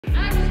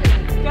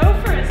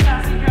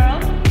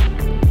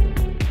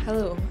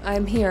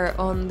I'm here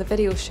on the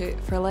video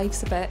shoot for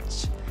Life's a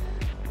Bitch,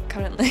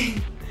 currently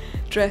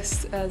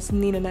dressed as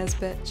Nina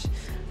Nesbitt.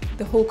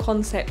 The whole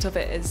concept of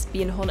it is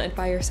being haunted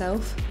by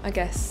yourself, I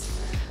guess,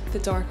 the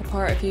darker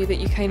part of you that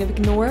you kind of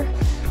ignore.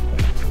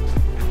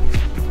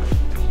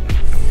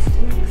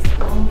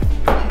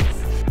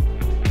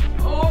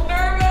 Oh,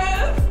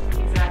 nervous!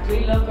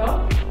 Exactly, look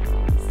up.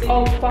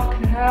 Oh,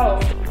 fucking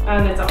hell.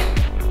 And it's up.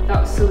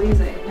 That was so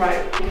easy.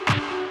 Right.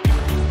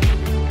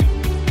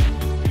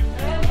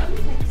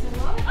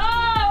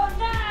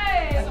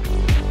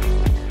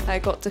 I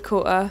got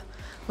Dakota,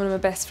 one of my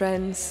best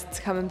friends,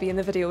 to come and be in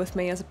the video with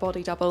me as a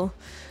body double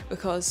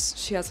because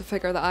she has a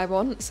figure that I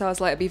want, so I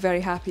was like, I'd be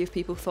very happy if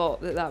people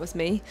thought that that was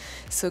me,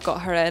 so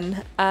got her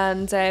in,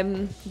 and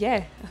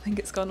yeah, I think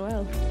it's gone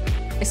well.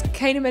 It's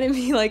kind of meant to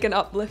be like an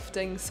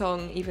uplifting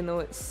song, even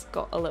though it's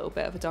got a little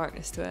bit of a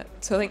darkness to it,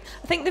 so I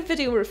think the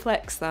video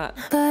reflects that.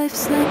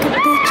 Life's like a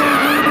bitch, I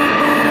hate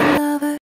it, but I love it.